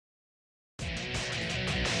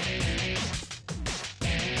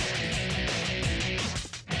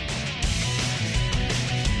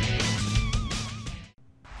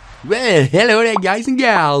Well, hello there guys and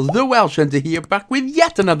gals, the Welsh Hunter here, back with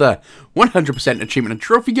yet another 100% achievement and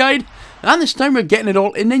trophy guide, and this time we're getting it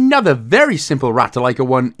all in another very simple Rataliaka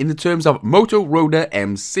one in the terms of Moto Roader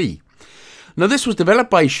MC. Now this was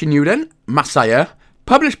developed by Shinyuden, Masaya,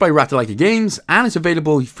 published by Rataliaka Games, and is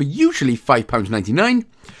available for usually £5.99.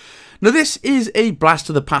 Now this is a blast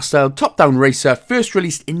to the past style top-down racer, first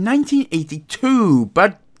released in 1982,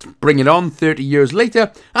 but bring it on 30 years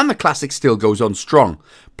later, and the classic still goes on strong.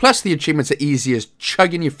 Plus, the achievements are easy as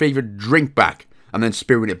chugging your favourite drink back, and then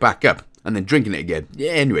spewing it back up, and then drinking it again.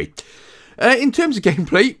 Yeah, anyway. In terms of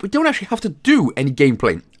gameplay, we don't actually have to do any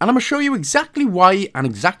gameplay, and I'm going to show you exactly why and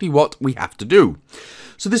exactly what we have to do.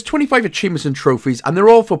 So there's 25 achievements and trophies, and they're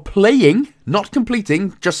all for playing, not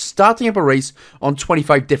completing, just starting up a race on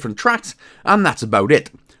 25 different tracks, and that's about it.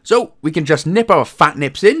 So we can just nip our fat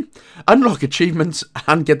nips in, unlock achievements,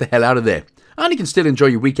 and get the hell out of there. And you can still enjoy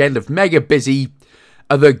your weekend of mega busy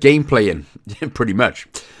other gameplaying, pretty much.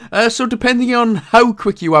 So depending on how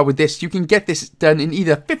quick you are with this, you can get this done in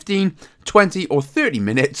either 15, 20 or 30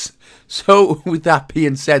 minutes. So with that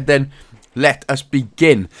being said then, let us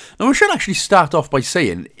begin. Now we should actually start off by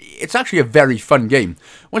saying, it's actually a very fun game.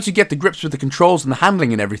 Once you get the grips with the controls and the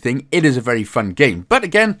handling and everything, it is a very fun game. But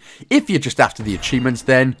again, if you're just after the achievements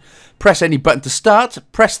then, press any button to start,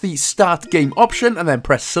 press the start game option and then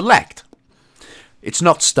press select. It's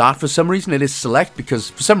not start for some reason, it is select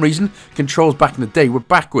because for some reason controls back in the day were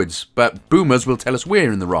backwards, but boomers will tell us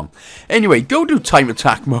we're in the wrong. Anyway, go to time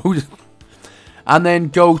attack mode and then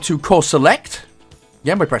go to course select.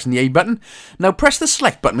 Yeah, by pressing the A button. Now press the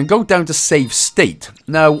select button and go down to save state.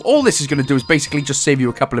 Now all this is going to do is basically just save you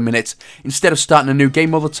a couple of minutes. Instead of starting a new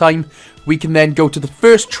game all the time, we can then go to the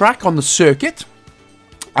first track on the circuit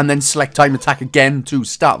and then select time attack again to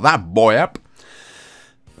start that boy up.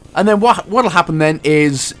 And then what'll happen then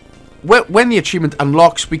is when the achievement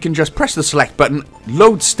unlocks, we can just press the select button,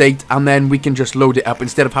 load state, and then we can just load it up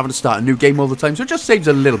instead of having to start a new game all the time. So it just saves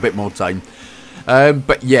a little bit more time.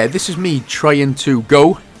 But yeah, this is me trying to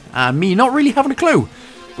go, and me not really having a clue,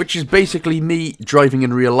 which is basically me driving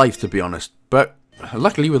in real life, to be honest. But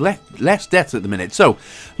luckily with less deaths at the minute. So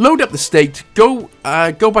load up the state, go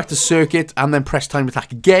back to circuit, and then press time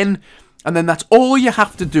attack again. And then that's all you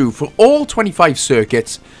have to do for all 25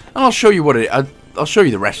 circuits. And I'll show you what I'll show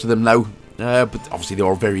you the rest of them now. But obviously they're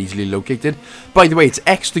all very easily located. By the way, it's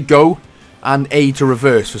X to go and A to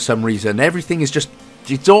reverse for some reason. Everything is just,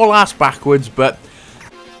 it's all ass backwards, but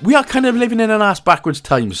we are kind of living in an ass backwards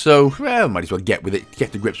time. So, well, might as well get with it,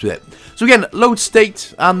 get to grips with it. So again, load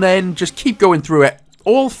state and then just keep going through it.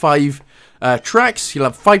 All 5 tracks, you'll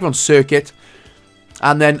have 5 on circuit.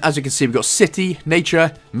 And then, as you can see, we've got City,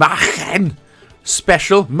 Nature, Machen,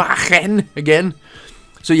 Special, Machen, again.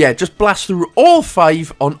 So yeah, just blast through all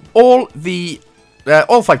 5 on all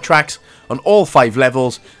 5 tracks, on all 5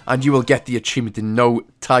 levels, and you will get the achievement in no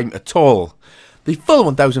time at all. The full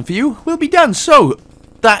 1000 for you will be done, so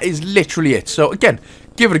that is literally it. So again,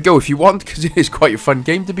 give it a go if you want, because it is quite a fun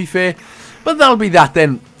game, to be fair. But that'll be that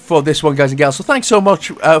then for this one, guys and gals. So thanks so much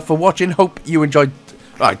for watching. Hope you enjoyed.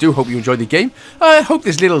 I do hope you enjoyed the game. I hope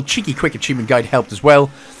this little cheeky quick achievement guide helped as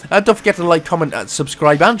well. Don't forget to like, comment, and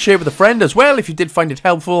subscribe, and share with a friend as well if you did find it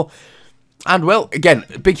helpful. And well, again,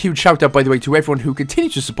 a big huge shout out by the way to everyone who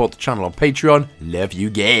continues to support the channel on Patreon. Love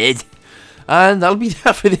you guys. And that'll be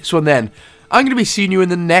that for this one then. I'm going to be seeing you in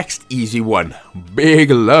the next easy one.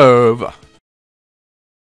 Big love.